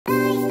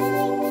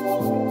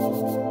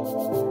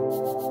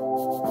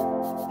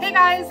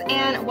guys,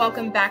 and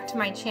welcome back to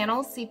my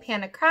channel, C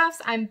Panda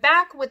Crafts. I'm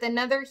back with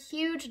another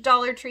huge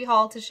Dollar Tree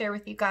haul to share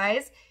with you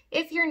guys.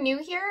 If you're new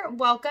here,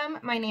 welcome.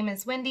 My name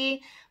is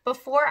Wendy.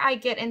 Before I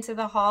get into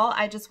the haul,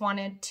 I just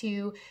wanted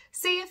to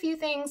say a few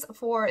things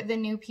for the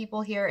new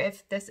people here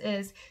if this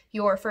is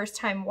your first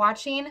time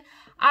watching.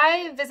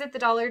 I visit the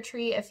Dollar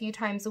Tree a few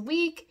times a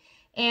week,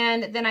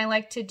 and then I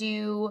like to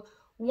do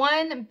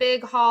one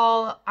big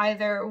haul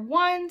either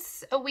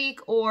once a week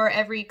or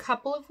every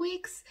couple of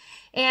weeks.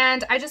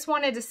 And I just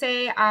wanted to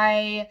say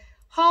I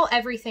haul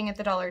everything at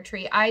the Dollar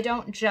Tree. I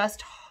don't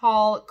just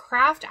haul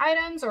craft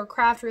items or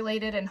craft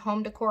related and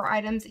home decor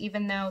items,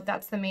 even though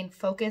that's the main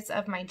focus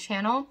of my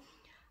channel.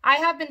 I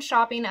have been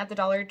shopping at the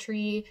Dollar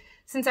Tree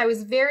since I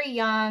was very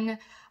young.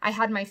 I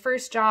had my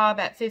first job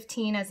at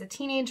 15 as a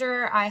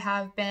teenager. I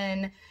have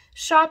been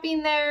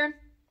shopping there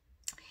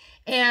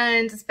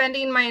and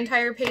spending my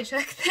entire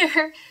paycheck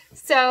there.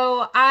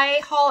 So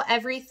I haul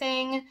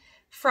everything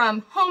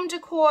from home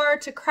decor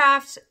to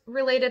craft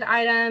related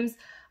items.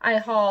 I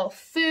haul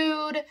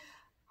food,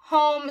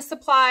 home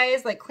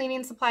supplies, like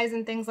cleaning supplies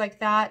and things like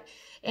that.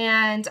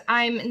 And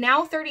I'm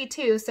now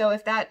 32, so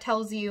if that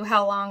tells you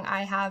how long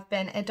I have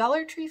been a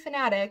Dollar Tree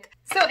fanatic.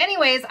 So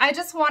anyways, I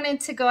just wanted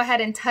to go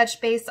ahead and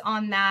touch base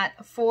on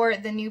that for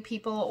the new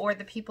people or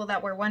the people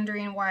that were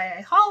wondering why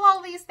I haul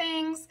all these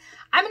things.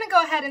 I'm gonna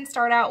go ahead and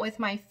start out with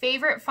my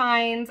favorite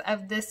finds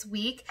of this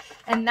week,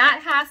 and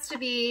that has to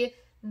be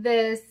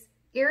this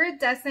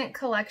iridescent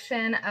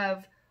collection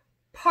of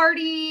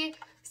party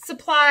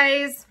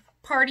supplies,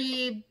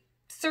 party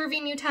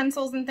serving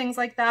utensils and things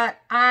like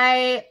that.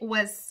 I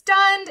was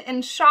stunned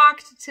and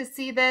shocked to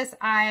see this.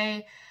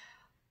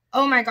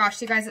 Oh my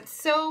gosh, you guys, it's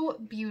so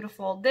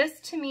beautiful. This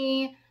to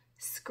me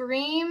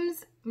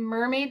screams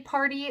mermaid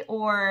party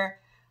or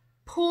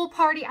pool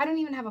party. I don't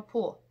even have a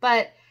pool,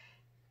 but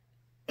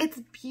it's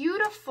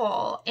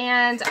beautiful.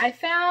 And I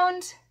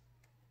found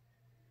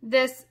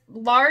this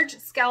large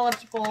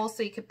scalloped bowl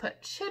so you could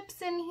put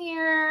chips in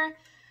here,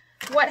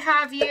 what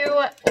have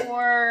you,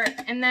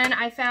 and then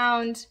I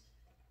found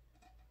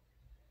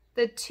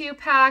the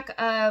 2-pack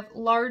of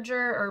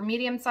larger or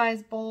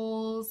medium-sized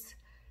bowls.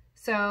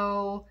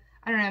 So,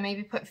 I don't know,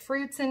 maybe put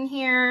fruits in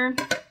here.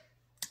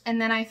 And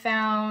then I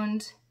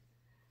found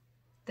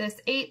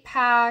this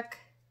 8-pack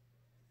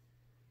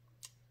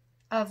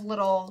of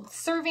little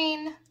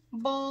serving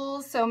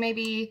bowls. So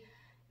maybe,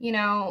 you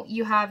know,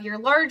 you have your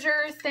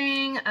larger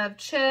thing of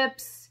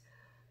chips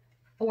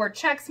or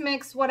Chex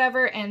Mix,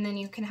 whatever, and then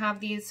you can have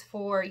these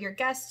for your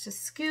guests to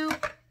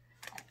scoop.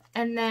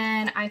 And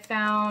then I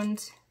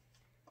found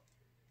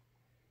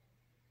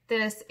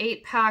this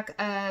 8-pack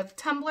of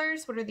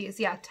tumblers. What are these?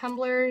 Yeah,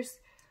 tumblers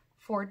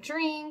for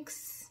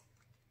drinks.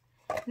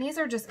 And these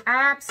are just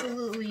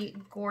absolutely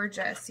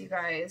gorgeous, you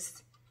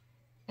guys.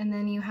 And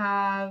then you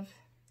have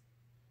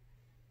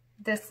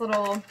this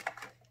little,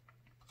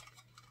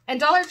 and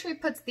Dollar Tree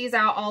puts these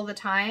out all the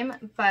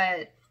time,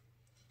 but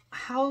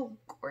how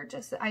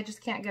gorgeous. I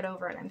just can't get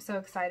over it. I'm so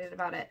excited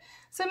about it.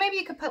 So maybe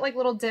you could put like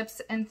little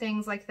dips and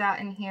things like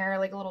that in here,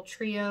 like a little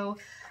trio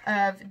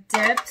of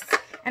dips.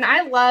 And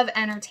I love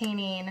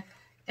entertaining,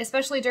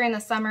 especially during the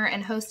summer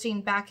and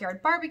hosting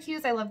backyard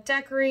barbecues. I love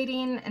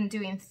decorating and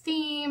doing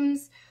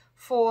themes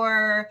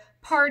for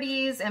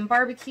parties and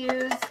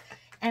barbecues.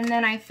 And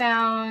then I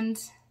found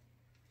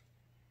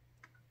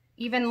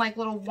even like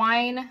little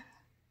wine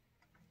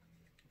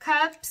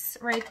cups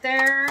right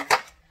there.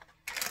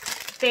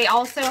 They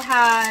also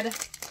had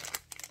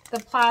the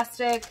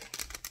plastic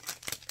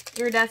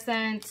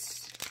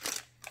iridescent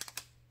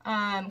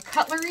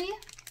cutlery.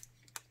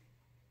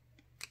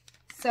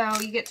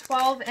 So you get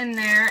 12 in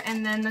there,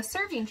 and then the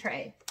serving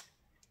tray.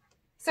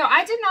 So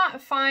I did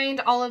not find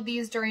all of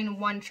these during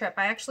one trip.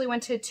 I actually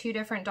went to 2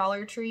 different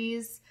Dollar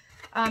Trees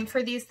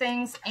for these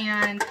things,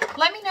 and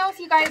let me know if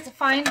you guys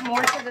find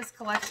more to this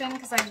collection,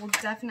 because I will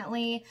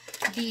definitely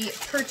be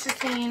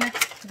purchasing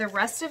the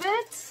rest of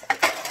it.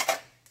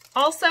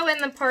 Also in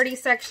the party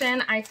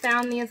section, I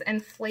found these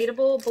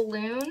inflatable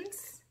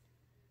balloons.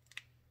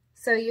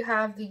 So you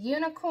have the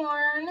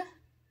unicorn,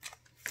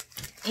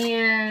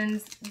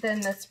 and then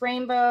this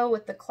rainbow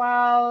with the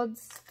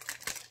clouds,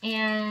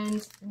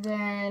 and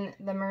then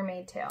the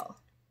mermaid tail.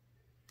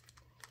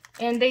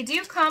 And they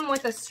do come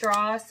with a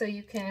straw so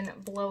you can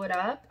blow it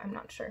up. I'm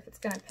not sure if it's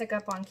going to pick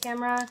up on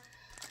camera.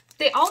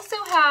 They also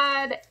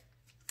had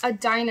a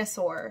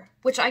dinosaur,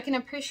 which I can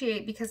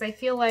appreciate because I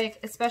feel like,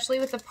 especially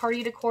with the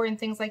party decor and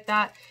things like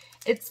that,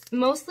 it's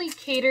mostly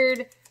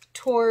catered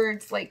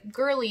towards like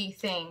girly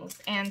things.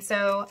 And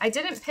so I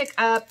didn't pick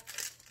up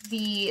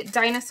the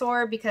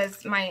dinosaur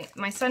because my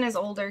son is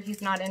older,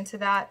 he's not into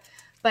that.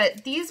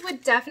 But these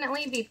would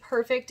definitely be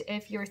perfect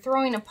if you're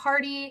throwing a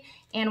party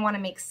and want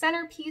to make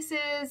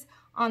centerpieces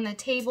on the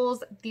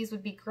tables. These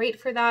would be great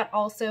for that.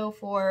 Also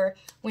for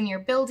when you're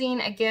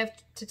building a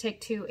gift to take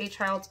to a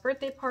child's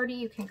birthday party,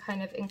 you can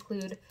kind of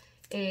include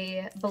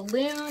a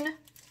balloon.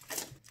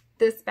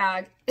 This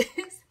bag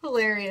is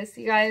hilarious,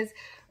 you guys.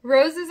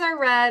 Roses are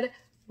red,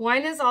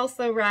 wine is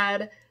also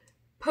red,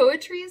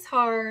 poetry is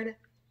hard,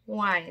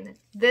 wine.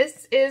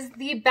 This is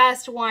the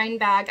best wine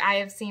bag I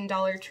have seen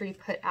Dollar Tree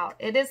put out.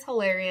 It is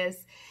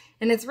hilarious.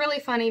 And it's really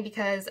funny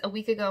because a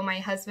week ago my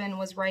husband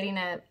was writing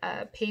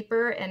a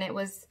paper, and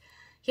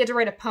he had to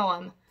write a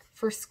poem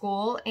for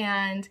school,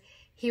 and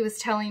he was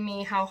telling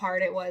me how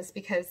hard it was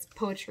because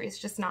poetry is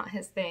just not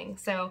his thing.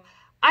 So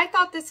I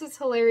thought this was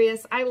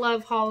hilarious. I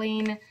love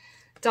hauling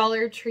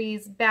Dollar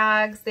Tree's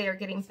bags. They are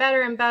getting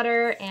better and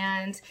better,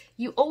 and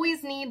you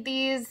always need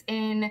these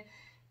in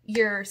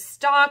your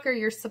stock or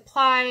your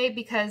supply,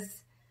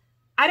 because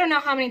I don't know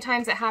how many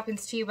times it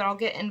happens to you, but I'll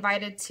get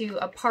invited to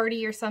a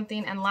party or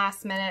something and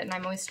last minute, and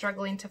I'm always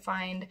struggling to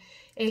find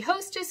a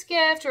hostess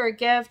gift or a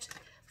gift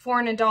for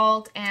an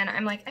adult, and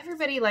I'm like,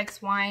 everybody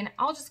likes wine.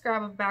 I'll just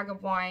grab a bag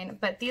of wine,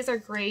 but these are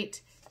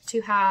great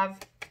to have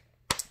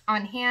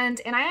on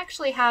hand. And I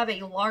actually have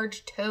a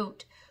large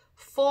tote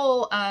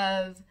full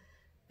of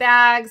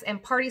bags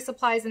and party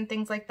supplies and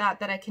things like that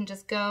I can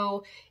just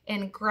go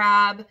and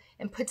grab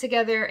and put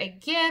together a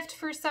gift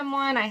for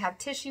someone. I have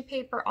tissue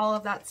paper, all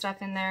of that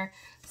stuff in there.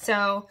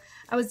 So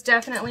I was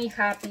definitely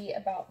happy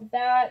about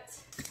that.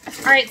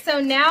 All right, so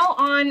now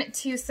on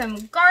to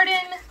some garden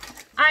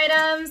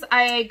items.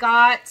 I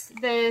got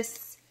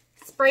this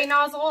spray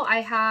nozzle.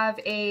 I have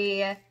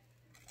a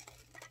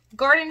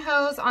garden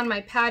hose on my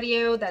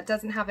patio that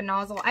doesn't have a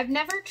nozzle. I've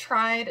never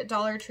tried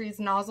Dollar Tree's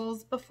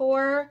nozzles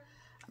before,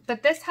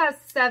 but this has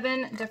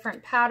 7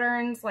 different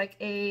patterns, like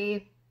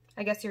I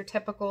guess your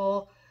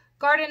typical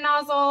garden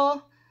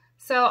nozzle.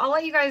 So I'll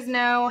let you guys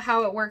know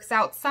how it works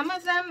out. Some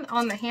of them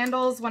on the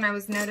handles, when I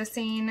was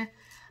noticing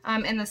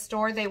in the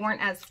store, they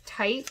weren't as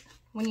tight.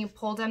 When you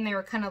pulled them, they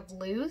were kind of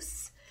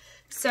loose.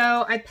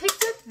 So I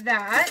picked up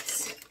that.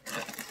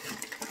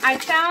 I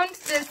found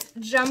this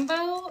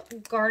jumbo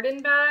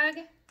garden bag,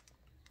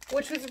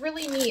 which was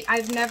really neat.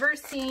 I've never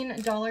seen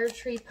Dollar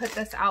Tree put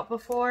this out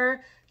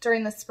before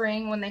during the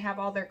spring when they have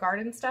all their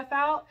garden stuff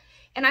out.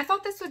 And I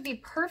thought this would be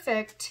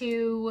perfect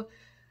to,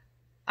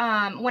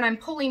 when I'm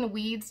pulling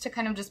weeds, to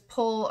kind of just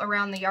pull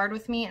around the yard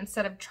with me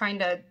instead of trying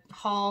to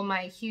haul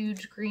my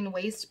huge green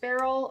waste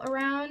barrel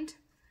around.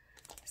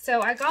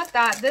 So I got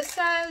that. This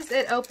says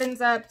it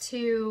opens up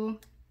to,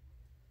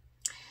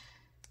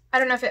 I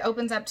don't know if it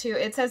opens up to,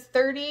 it says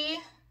 30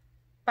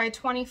 by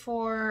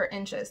 24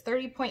 inches,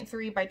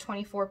 30.3 by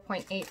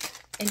 24.8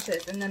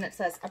 inches, and then it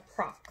says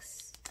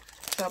approx,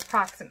 so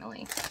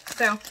approximately.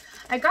 So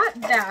I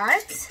got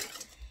that,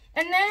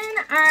 and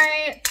then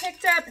I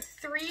picked up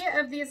 3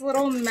 of these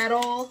little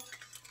metal,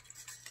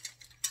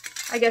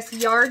 I guess,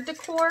 yard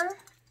decor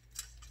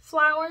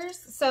flowers.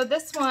 So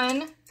this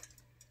one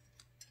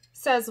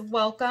says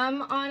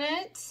welcome on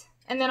it.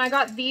 And then I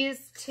got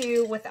these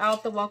 2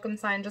 without the welcome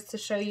sign, just to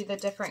show you the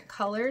different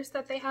colors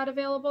that they had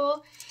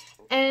available.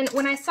 And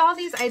when I saw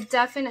these, I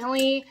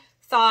definitely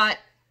thought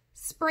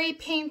spray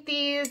paint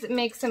these,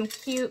 make some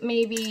cute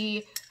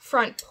maybe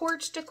front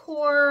porch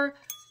decor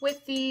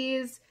with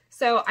these.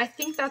 So I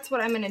think that's what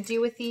I'm going to do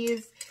with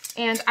these.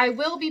 And I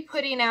will be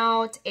putting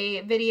out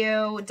a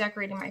video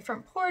decorating my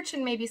front porch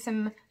and maybe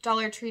some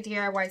Dollar Tree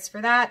DIYs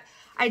for that.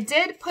 I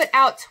did put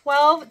out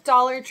 12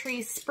 Dollar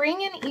Tree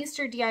spring and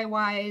Easter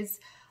DIYs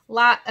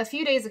a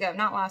few days ago,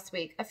 not last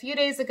week, a few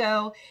days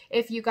ago.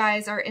 If you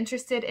guys are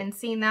interested in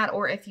seeing that,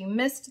 or if you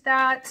missed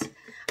that,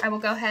 I will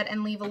go ahead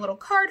and leave a little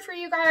card for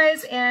you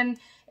guys and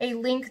a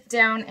link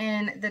down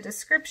in the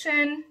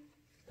description.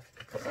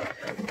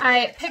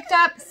 I picked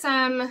up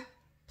some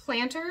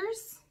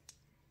planters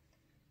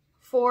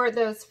for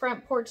those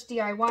front porch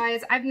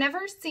DIYs. I've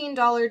never seen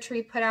Dollar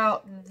Tree put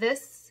out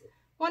this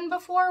one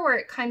before, where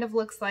it kind of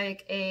looks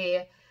like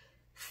a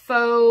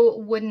faux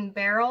wooden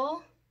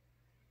barrel.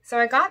 So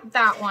I got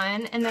that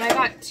one, and then I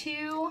got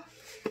 2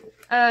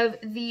 of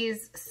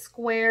these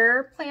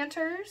square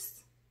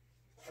planters,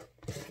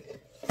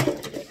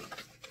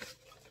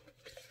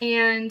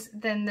 and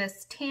then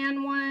this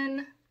tan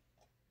one,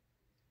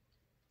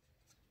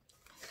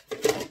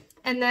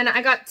 and then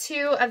I got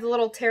 2 of the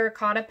little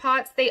terracotta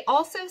pots. They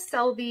also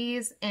sell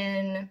these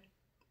in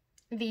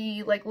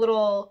the like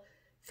little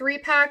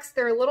 3-packs.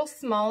 They're a little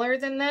smaller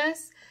than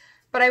this,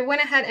 but I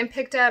went ahead and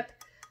picked up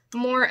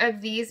more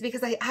of these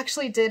because I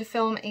actually did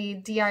film a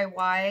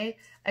DIY,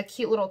 a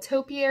cute little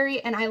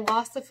topiary, and I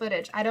lost the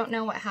footage. I don't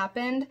know what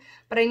happened,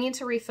 but I need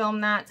to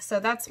refilm that.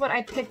 So that's what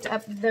I picked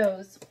up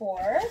those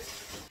for.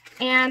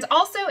 And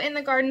also in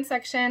the garden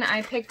section,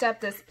 I picked up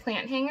this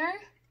plant hanger,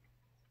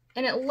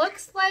 and it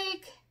looks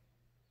like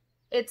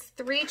it's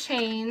 3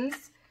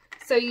 chains.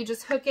 So you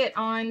just hook it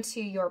onto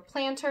your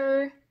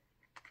planter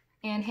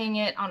and hang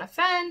it on a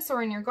fence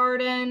or in your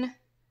garden.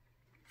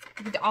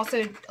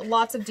 Also,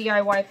 lots of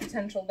DIY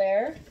potential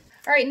there.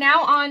 All right,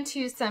 now on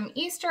to some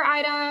Easter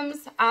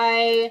items.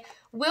 I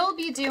will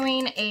be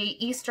doing a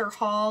Easter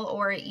haul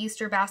or a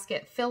Easter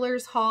basket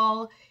fillers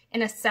haul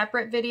in a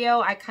separate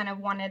video. I kind of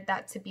wanted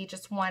that to be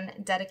just one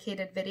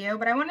dedicated video,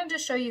 but I wanted to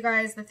show you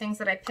guys the things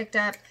that I picked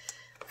up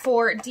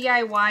for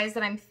DIYs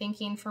that I'm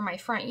thinking for my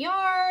front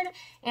yard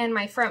and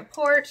my front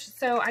porch.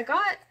 So I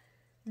got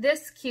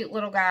this cute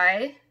little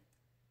guy,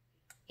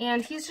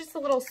 and he's just a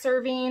little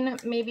serving,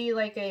 maybe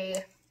like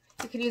a,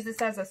 You could use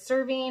this as a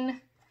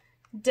serving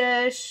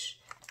dish,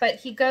 but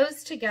he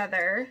goes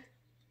together.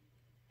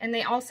 And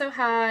they also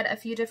had a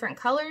few different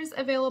colors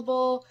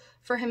available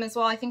for him as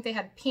well. I think they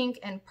had pink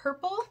and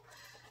purple.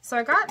 So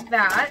I got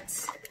that.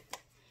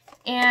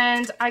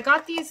 And I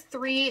got these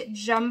 3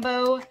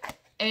 jumbo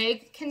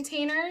egg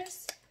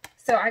containers.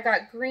 So I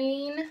got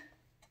green,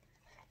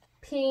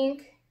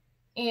 pink,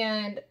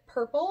 and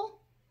purple.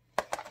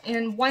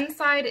 And one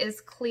side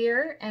is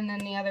clear, and then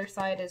the other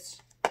side is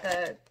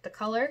the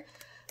color.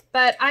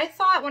 But I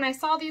thought, when I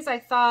saw these, I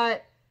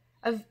thought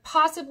of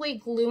possibly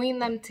gluing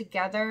them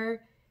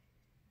together,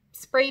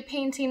 spray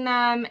painting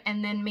them,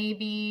 and then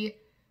maybe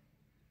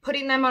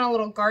putting them on a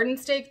little garden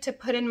stake to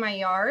put in my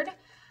yard.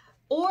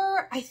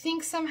 Or I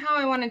think somehow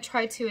I want to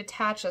try to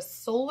attach a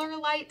solar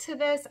light to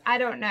this. I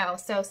don't know.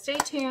 So stay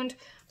tuned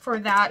for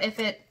that. If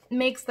it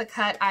makes the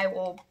cut, I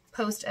will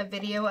post a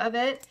video of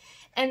it.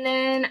 And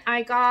then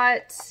I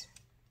got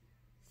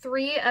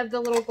 3 of the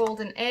little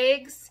golden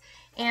eggs.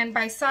 And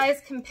by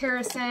size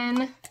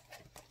comparison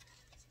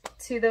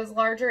to those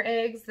larger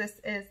eggs,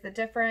 this is the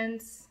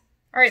difference.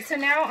 All right, so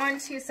now on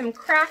to some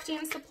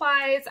crafting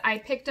supplies. I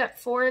picked up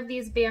 4 of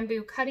these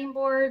bamboo cutting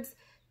boards.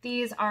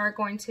 These are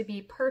going to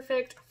be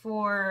perfect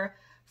for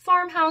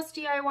farmhouse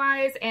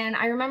DIYs, and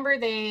I remember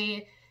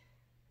they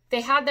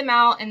had them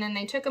out and then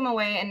they took them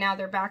away and now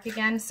they're back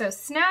again. So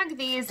snag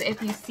these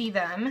if you see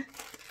them.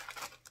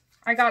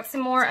 I got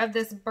some more of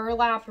this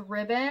burlap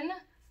ribbon.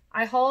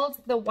 I hauled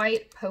the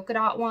white polka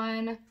dot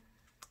one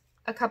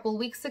a couple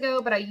weeks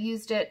ago, but I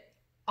used it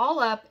all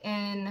up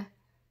in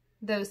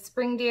those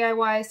spring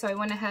DIY, so I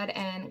went ahead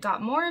and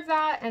got more of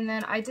that. And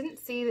then I don't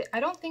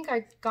think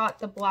I got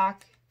the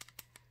black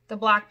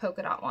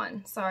polka dot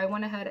one, so I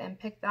went ahead and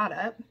picked that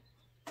up.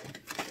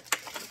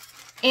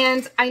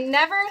 And I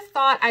never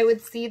thought I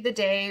would see the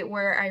day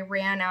where I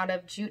ran out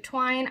of jute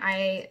twine.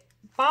 I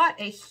bought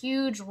a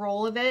huge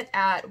roll of it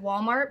at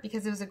Walmart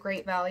because it was a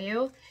great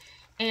value,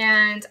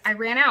 and I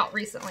ran out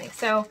recently.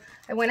 So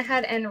I went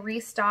ahead and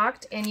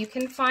restocked, and you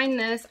can find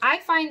this. I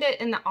find it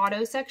in the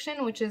auto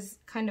section, which is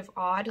kind of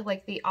odd,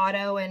 like the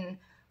auto and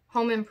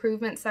home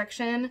improvement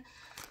section.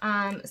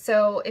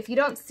 So if you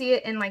don't see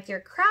it in like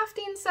your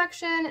crafting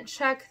section,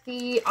 check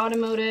the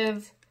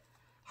automotive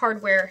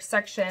hardware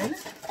section.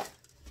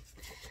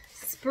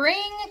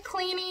 Spring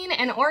cleaning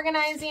and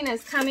organizing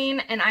is coming,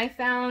 and I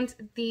found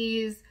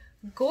these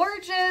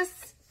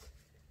gorgeous,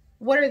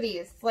 what are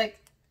these? Like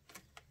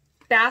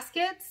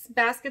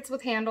baskets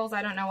with handles.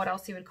 I don't know what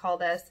else you would call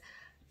this,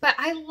 but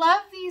I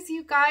love these,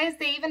 you guys.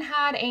 They even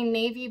had a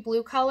navy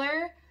blue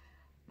color,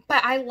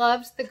 but I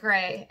loved the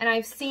gray, and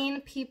I've seen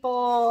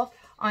people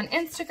on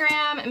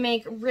Instagram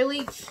make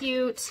really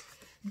cute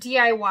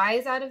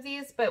DIYs out of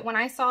these, but when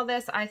I saw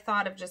this, I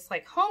thought of just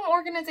like home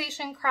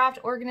organization, craft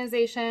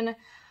organization.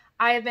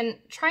 I have been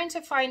trying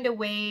to find a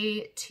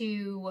way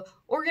to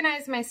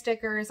organize my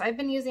stickers. I've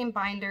been using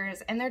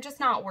binders and they're just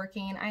not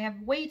working. I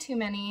have way too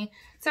many.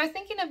 So I was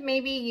thinking of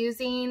maybe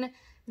using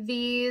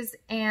these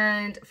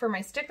and for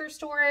my sticker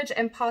storage,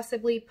 and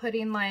possibly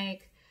putting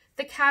like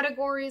the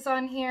categories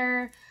on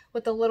here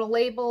with a little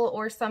label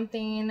or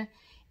something.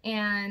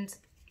 And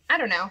I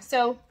don't know.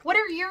 So what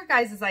are your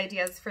guys'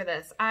 ideas for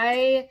this?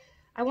 I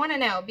want to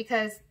know,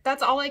 because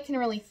that's all I can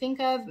really think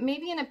of.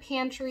 Maybe in a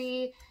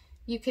pantry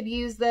you could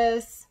use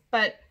this.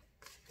 But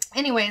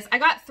anyways, I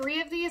got 3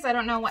 of these. I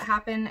don't know what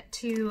happened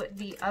to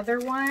the other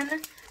one.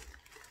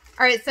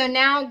 All right, so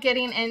now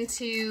getting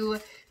into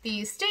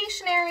the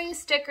stationery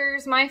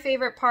stickers, my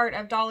favorite part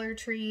of Dollar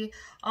Tree,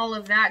 all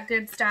of that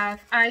good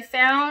stuff. I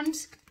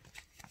found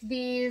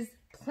these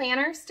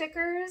planner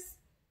stickers,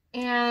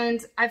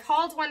 and I've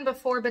hauled one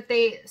before, but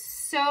they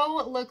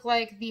so look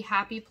like the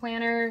Happy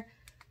Planner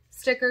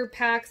sticker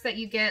packs that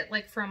you get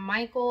like from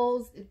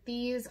Michael's.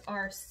 These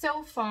are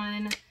so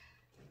fun.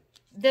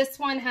 This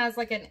one has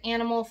like an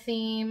animal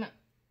theme,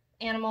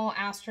 animal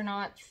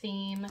astronaut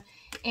theme.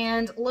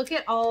 And look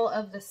at all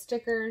of the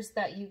stickers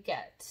that you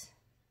get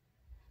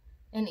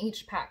in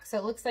each pack. So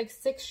it looks like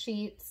 6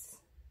 sheets.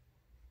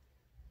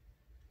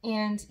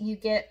 And you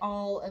get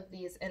all of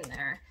these in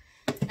there.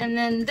 And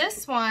then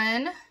this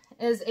one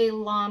is a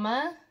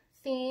llama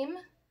theme.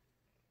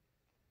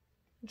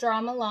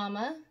 Drama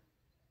Llama.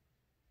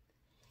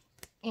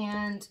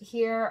 And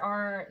here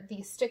are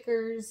the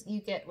stickers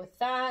you get with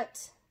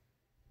that.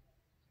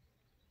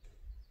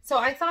 So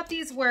I thought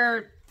these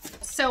were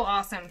so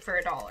awesome for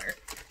 $1.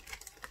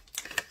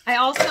 I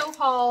also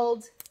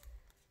hauled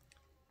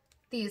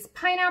these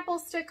pineapple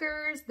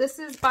stickers. This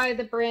is by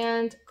the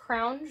brand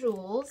Crown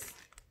Jewels.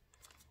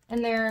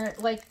 And they're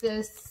like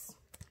this,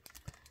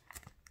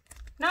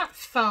 not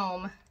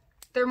foam,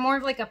 they're more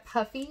of like a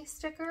puffy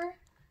sticker.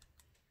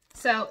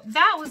 So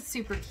that was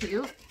super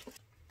cute.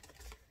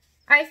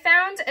 I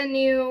found a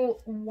new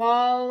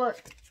wall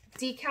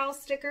decal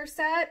sticker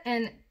set,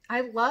 and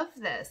I love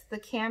this. The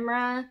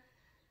camera,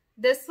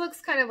 this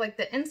looks kind of like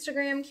the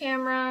Instagram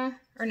camera,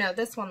 or no,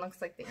 this one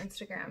looks like the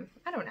Instagram.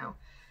 I don't know.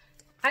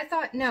 I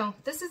thought, no,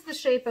 this is the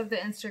shape of the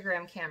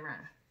Instagram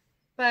camera.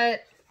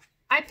 But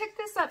I picked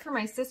this up for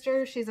my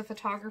sister. She's a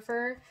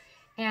photographer,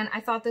 and I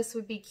thought this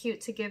would be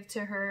cute to give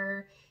to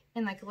her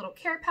in like a little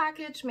care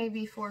package,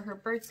 maybe for her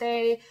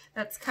birthday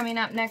that's coming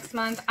up next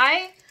month.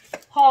 I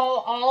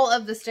haul all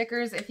of the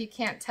stickers. If you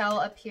can't tell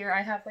up here,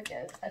 I have like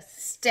a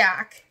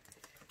stack.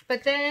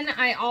 But then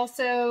I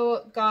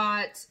also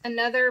got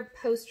another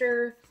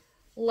poster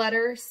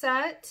letter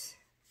set.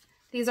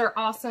 These are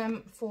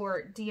awesome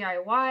for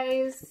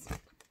DIYs.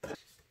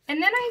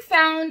 And then I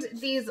found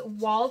these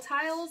wall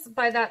tiles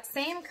by that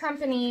same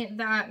company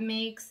that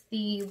makes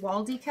the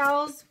wall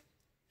decals,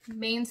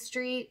 Main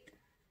Street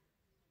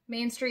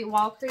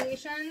Wall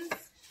Creations.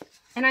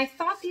 And I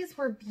thought these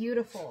were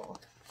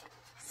beautiful.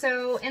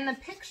 So in the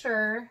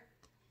picture,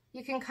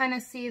 you can kind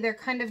of see they're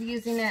kind of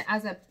using it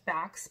as a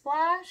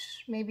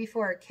backsplash, maybe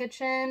for a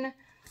kitchen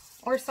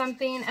or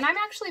something. And I'm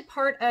actually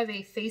part of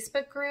a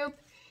Facebook group,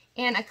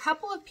 and a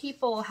couple of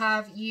people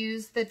have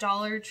used the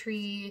Dollar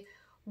Tree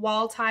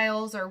wall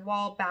tiles or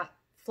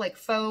like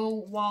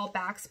faux wall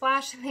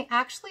backsplash, and they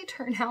actually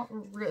turn out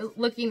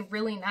looking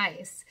really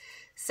nice.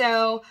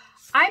 So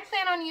I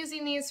plan on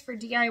using these for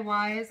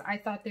DIYs. I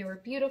thought they were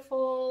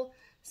beautiful,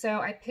 so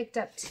I picked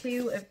up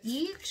 2 of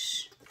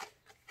each.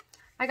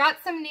 I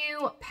got some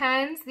new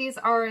pens. These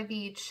are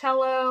the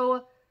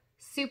Cello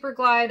Super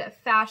Glide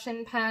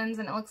Fashion pens,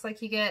 and it looks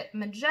like you get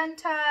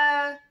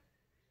magenta,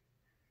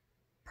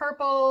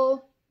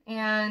 purple,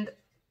 and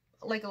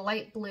like a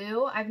light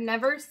blue. I've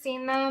never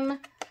seen them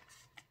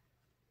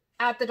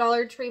at the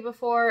Dollar Tree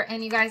before,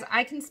 and you guys,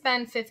 I can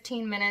spend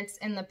 15 minutes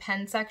in the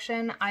pen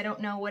section. I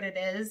don't know what it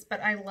is,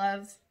 but I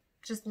love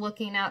just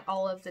looking at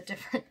all of the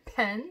different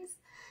pens.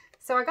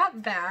 So I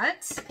got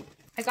that.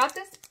 I got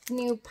this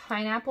new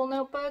pineapple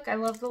notebook. I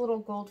love the little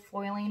gold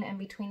foiling in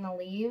between the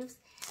leaves.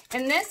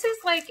 And this is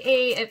like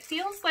it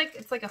feels like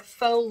it's like a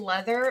faux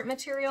leather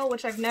material,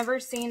 which I've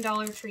never seen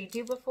Dollar Tree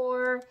do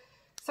before.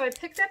 So I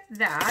picked up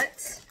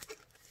that.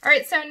 All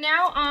right, so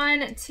now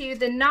on to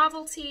the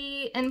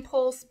novelty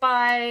impulse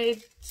buy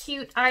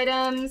cute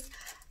items.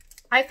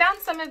 I found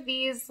some of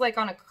these like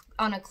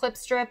on a clip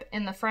strip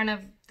in the front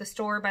of the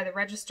store by the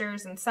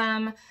registers, and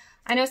some,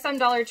 I know some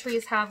Dollar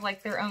Trees have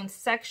like their own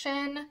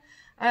section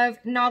of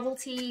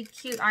novelty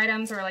cute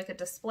items or like a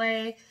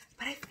display,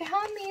 but I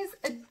found these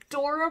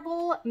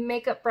adorable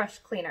makeup brush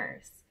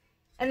cleaners.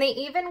 And they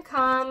even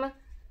come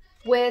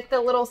with the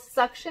little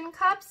suction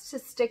cups to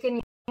stick in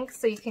your ink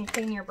so you can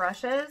clean your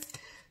brushes.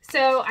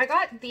 So I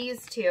got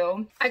these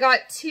 2. I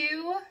got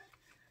 2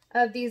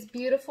 of these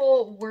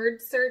beautiful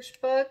word search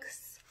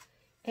books,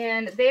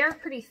 and they are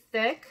pretty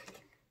thick.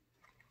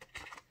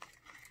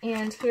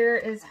 And here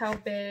is how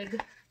big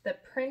the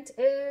print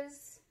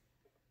is.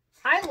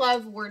 I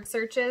love word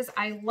searches.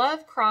 I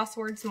love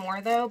crosswords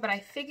more though, but I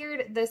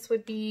figured this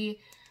would be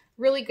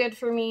really good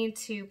for me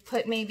to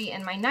put maybe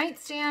in my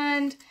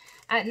nightstand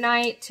at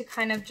night to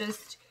kind of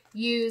just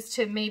use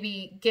to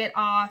maybe get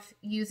off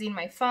using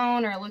my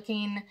phone or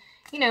looking,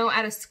 you know,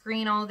 at a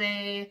screen all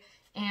day,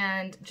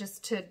 and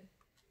just to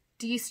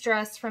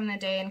de-stress from the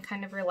day and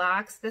kind of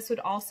relax. This would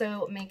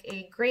also make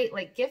a great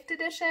like gift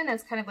edition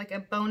as kind of like a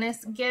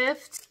bonus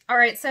gift. All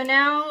right, so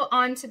now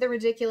on to the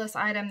ridiculous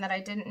item that I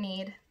didn't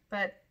need,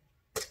 but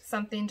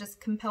something just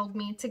compelled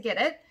me to get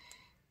it.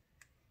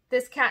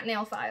 This cat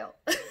nail file.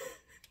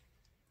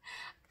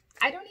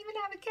 I don't even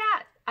have a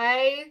cat.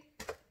 I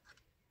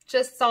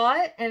just saw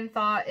it and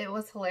thought it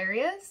was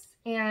hilarious,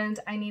 and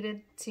I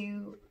needed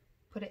to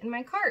put it in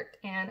my cart,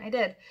 and I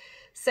did.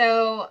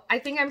 So I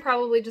think I'm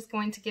probably just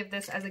going to give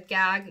this as a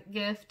gag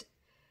gift,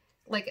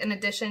 like an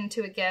addition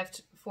to a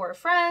gift for a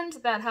friend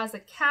that has a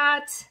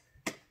cat.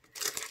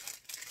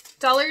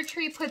 Dollar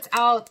Tree puts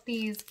out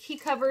these key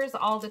covers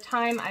all the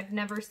time. I've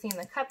never seen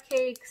the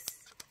cupcakes,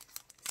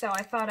 so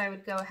I thought I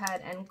would go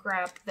ahead and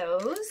grab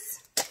those.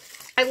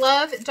 I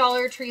love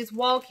Dollar Tree's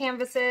wall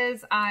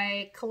canvases.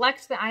 I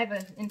have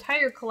an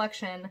entire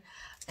collection,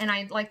 and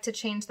I'd like to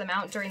change them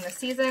out during the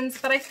seasons.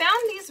 But I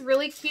found these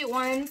really cute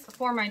ones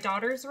for my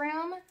daughter's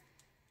room.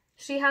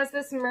 She has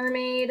this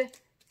mermaid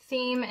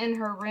theme in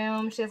her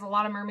room. She has a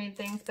lot of mermaid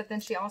things, but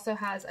then she also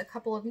has a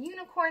couple of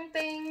unicorn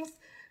things.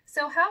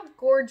 So how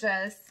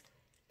gorgeous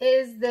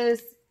is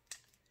this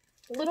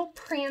little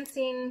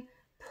prancing,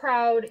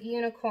 proud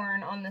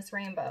unicorn on this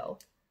rainbow?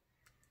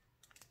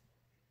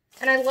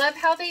 And I love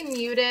how they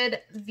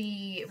muted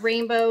the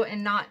rainbow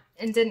and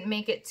didn't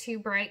make it too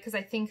bright, because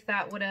I think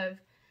that would have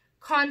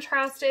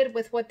contrasted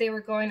with what they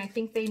were going. I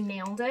think they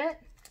nailed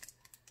it.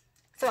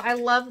 So I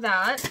love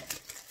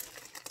that.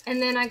 And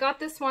then I got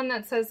this one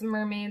that says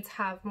mermaids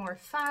have more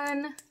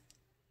fun.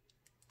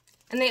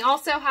 And they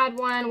also had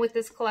one with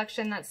this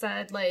collection that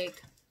said,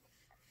 like,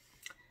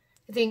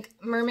 I think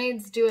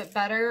mermaids do it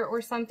better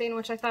or something,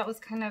 which I thought was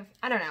kind of,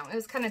 I don't know, it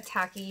was kind of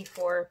tacky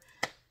for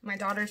my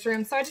daughter's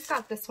room. So I just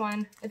got this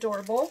one.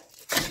 Adorable.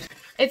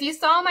 If you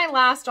saw my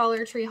last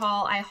Dollar Tree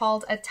haul, I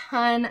hauled a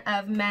ton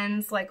of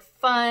men's like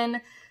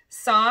fun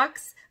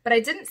socks, but I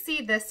didn't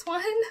see this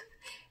one,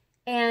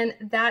 and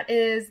that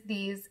is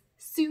these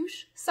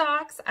swoosh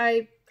socks.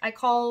 I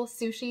call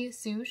sushi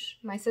swoosh.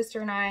 My sister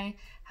and I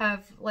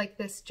have like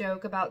this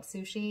joke about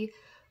sushi,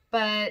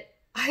 but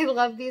I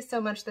love these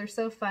so much. They're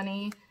so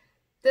funny.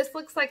 This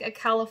looks like a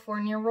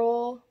California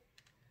roll,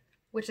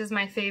 which is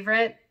my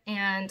favorite.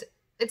 And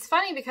it's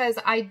funny because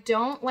I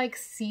don't like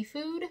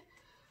seafood,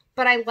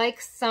 but I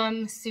like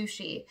some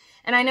sushi.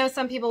 And I know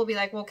some people will be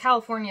like, well,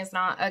 California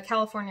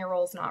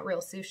roll is not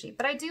real sushi.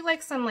 But I do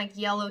like some like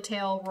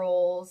yellowtail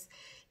rolls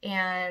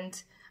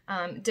and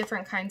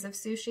different kinds of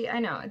sushi. I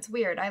know, it's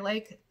weird. I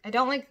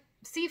don't like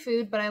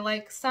seafood, but I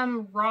like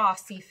some raw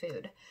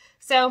seafood.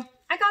 So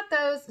I got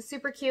those,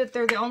 super cute.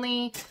 They're the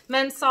only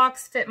men's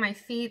socks fit my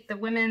feet. The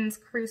women's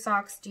crew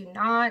socks do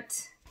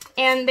not.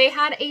 And they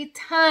had a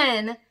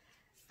ton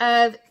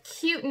of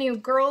cute new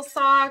girl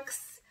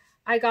socks.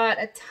 I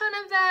got a ton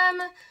of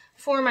them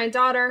for my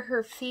daughter.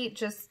 Her feet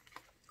just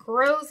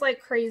grows like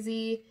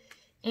crazy.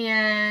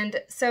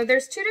 And so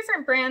there's two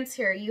different brands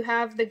here. You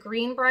have the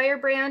Greenbrier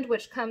brand,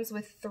 which comes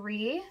with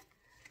 3.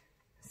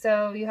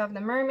 So you have the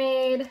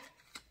mermaid,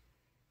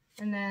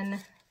 and then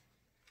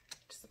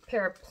just a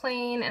pair of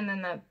plain, and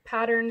then the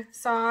pattern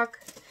sock.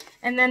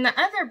 And then the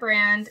other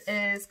brand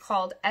is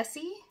called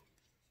Essie,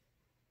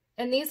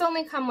 and these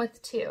only come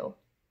with 2.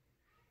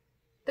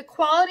 The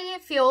quality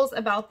feels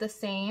about the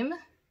same.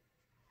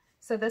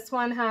 So this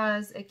one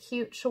has a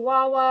cute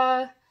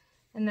chihuahua,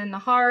 and then the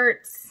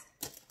hearts,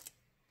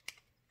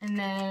 and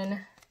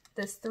then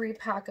this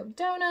 3-pack of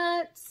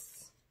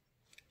donuts,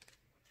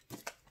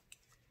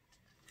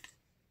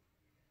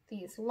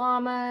 these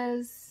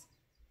llamas,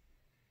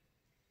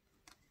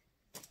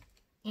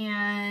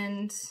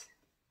 and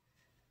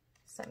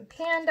some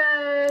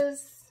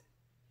pandas,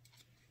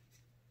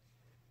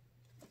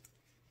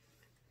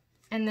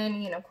 and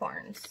then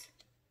unicorns.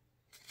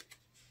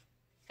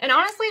 And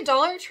honestly,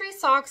 Dollar Tree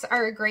socks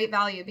are a great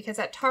value because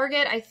at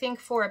Target, I think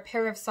for a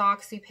pair of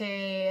socks,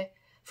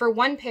 for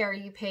one pair,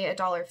 you pay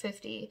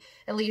 $1.50.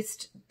 At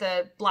least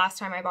the last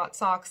time I bought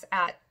socks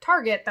at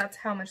Target, that's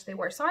how much they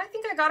were. So I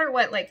think I got her,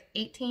 what, like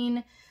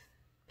 18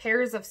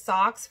 pairs of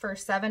socks for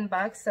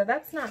 $7, so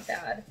that's not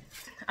bad.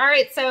 All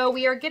right, so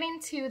we are getting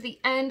to the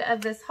end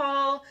of this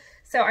haul.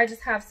 So I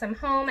just have some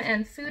home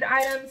and food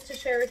items to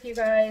share with you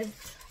guys.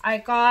 I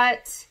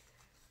got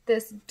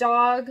this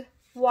dog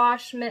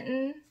wash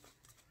mitten.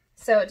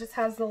 So it just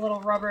has the little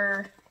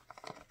rubber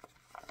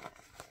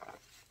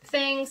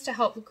things to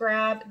help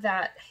grab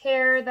that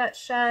hair that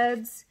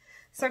sheds.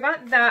 So I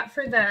got that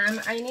for them.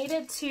 I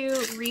needed to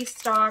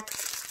restock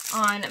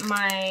on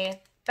my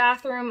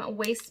bathroom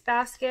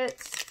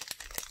wastebasket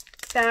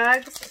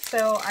bags.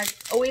 So I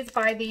always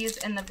buy these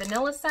in the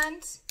vanilla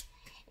scent.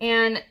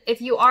 And if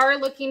you are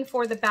looking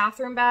for the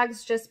bathroom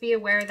bags, just be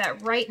aware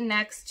that right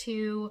next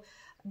to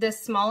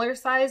this smaller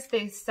size,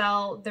 they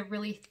sell the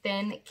really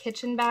thin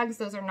kitchen bags.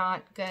 Those are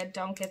not good.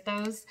 Don't get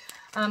those.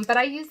 But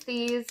I use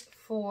these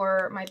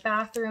for my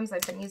bathrooms.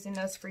 I've been using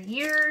those for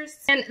years.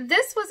 And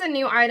this was a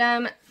new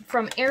item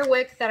from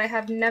Airwick that I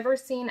have never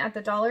seen at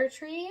the Dollar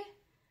Tree.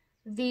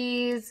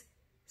 These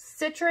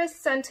citrus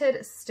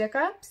scented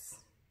stick-ups,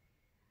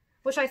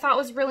 which I thought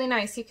was really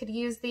nice. You could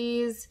use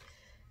these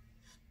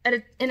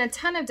in a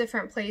ton of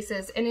different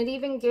places, and it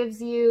even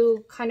gives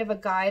you kind of a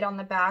guide on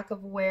the back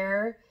of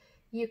where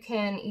you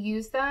can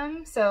use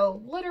them.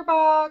 So litter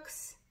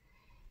box,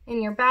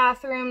 in your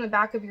bathroom, the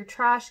back of your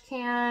trash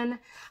can.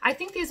 I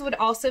think these would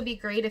also be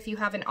great if you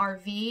have an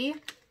RV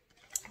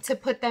to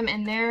put them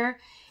in there.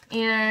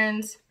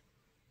 And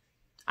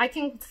I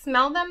can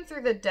smell them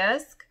through the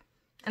disc,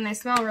 and they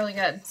smell really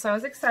good. So I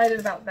was excited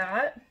about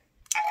that.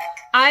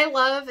 I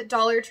love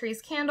Dollar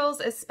Tree's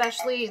candles,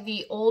 especially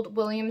the old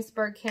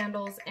Williamsburg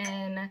candles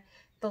in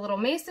the little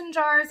mason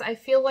jars. I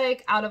feel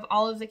like out of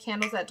all of the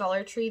candles at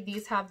Dollar Tree,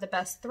 these have the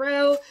best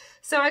throw.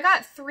 So I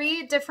got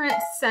 3 different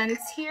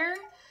scents here.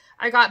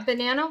 I got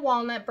banana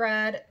walnut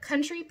bread,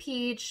 country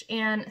peach,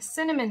 and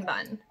cinnamon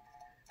bun.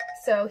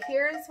 So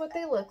here's what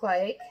they look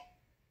like.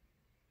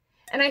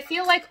 And I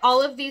feel like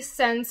all of these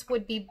scents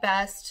would be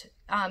best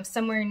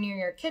somewhere near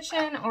your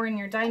kitchen or in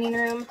your dining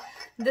room.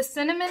 The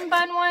cinnamon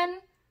bun one,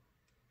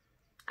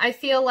 I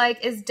feel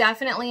like is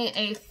definitely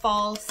a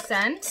fall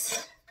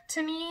scent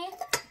to me.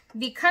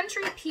 The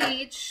country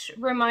peach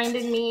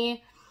reminded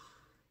me,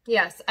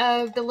 yes,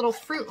 of the little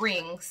fruit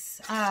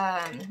rings,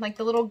 like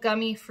the little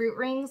gummy fruit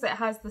rings. It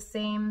has the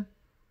same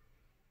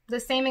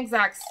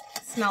exact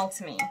smell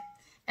to me.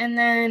 And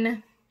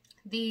then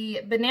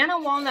the banana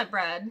walnut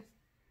bread,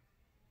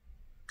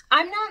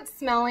 I'm not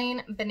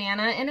smelling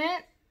banana in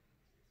it,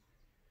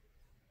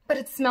 but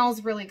it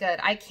smells really good.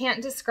 I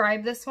can't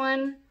describe this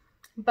one,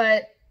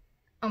 but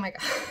oh my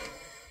God.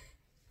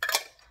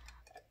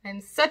 I'm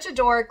such a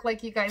dork,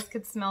 like you guys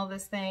could smell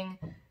this thing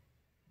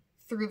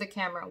through the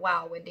camera.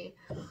 Wow, Wendy.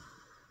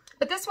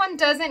 But this one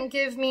doesn't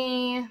give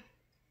me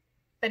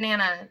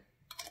banana,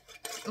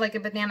 like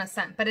a banana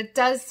scent, but it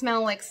does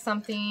smell like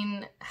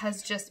something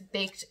has just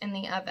baked in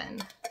the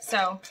oven.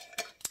 So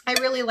I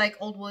really like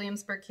old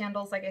Williamsburg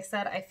candles. Like I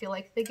said, I feel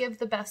like they give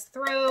the best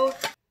throw.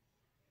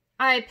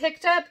 I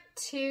picked up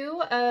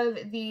 2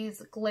 of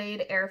these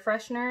Glade air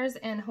fresheners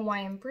in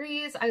Hawaiian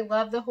Breeze. I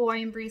love the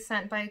Hawaiian Breeze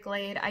scent by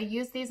Glade. I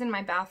use these in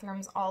my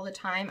bathrooms all the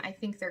time. I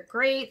think they're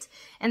great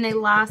and they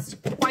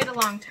last quite a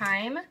long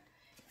time.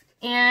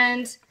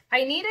 And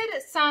I needed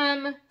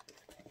some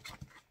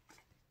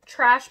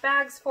trash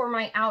bags for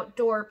my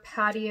outdoor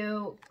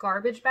patio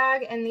garbage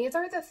bag, and these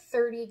are the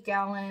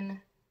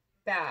 30-gallon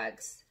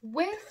bags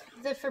with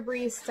the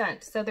Febreze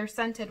scent. So they're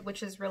scented,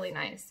 which is really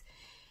nice.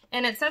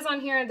 And it says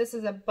on here this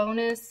is a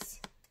bonus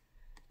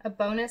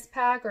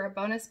pack or a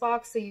bonus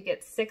box, so you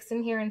get 6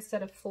 in here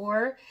instead of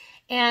 4.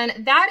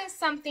 And that is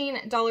something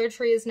Dollar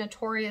Tree is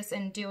notorious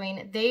in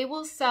doing. They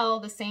will sell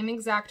the same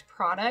exact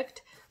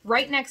product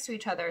right next to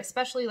each other,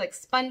 especially like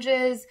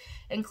sponges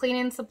and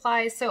cleaning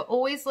supplies. So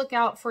always look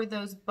out for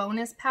those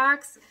bonus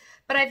packs.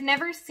 But I've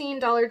never seen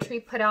Dollar Tree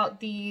put out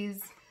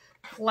these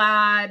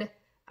plaid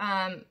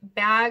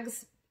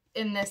bags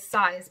in this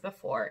size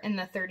before, in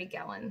the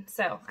 30-gallon.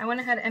 So I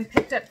went ahead and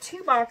picked up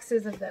 2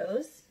 boxes of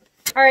those.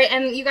 All right,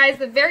 and you guys,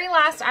 the very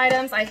last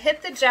items, I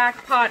hit the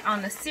jackpot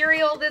on the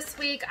cereal this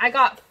week. I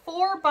got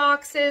 4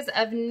 boxes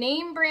of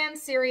name brand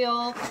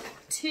cereal,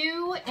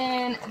 2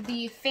 in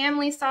the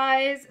family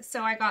size.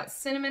 So I got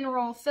Cinnamon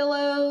Roll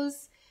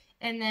Fillows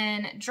and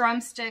then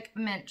Drumstick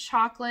Mint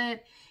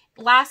Chocolate.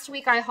 Last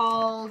week I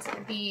hauled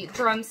the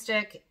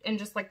Drumstick in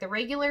just like the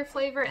regular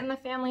flavor in the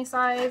family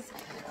size.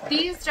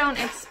 These don't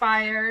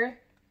expire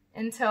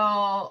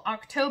until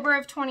October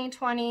of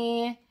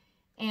 2020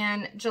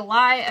 and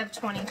July of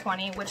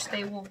 2020, which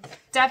they will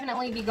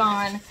definitely be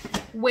gone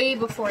way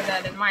before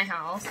that in my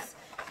house.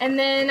 And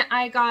then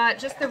I got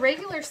just the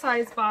regular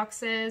size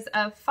boxes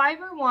of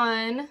Fiber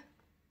One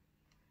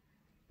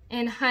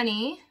and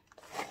Honey.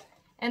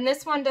 And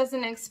this one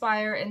doesn't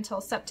expire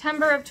until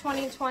September of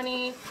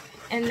 2020.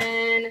 And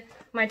then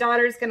my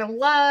daughter's gonna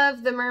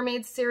love the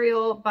Mermaid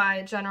cereal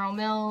by General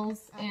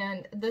Mills.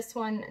 And this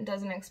one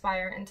doesn't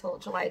expire until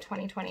July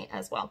 2020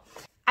 as well.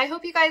 I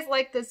hope you guys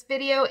liked this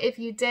video. If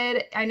you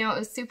did, I know it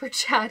was super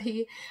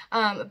chatty,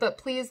 but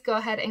please go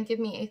ahead and give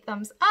me a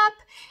thumbs up.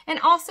 And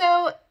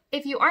also,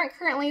 if you aren't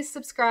currently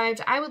subscribed,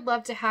 I would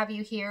love to have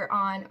you here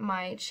on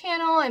my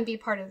channel and be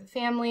part of the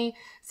family.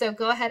 So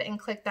go ahead and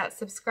click that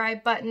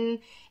subscribe button,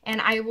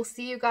 and I will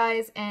see you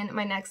guys in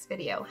my next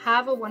video.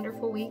 Have a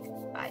wonderful week.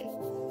 Bye.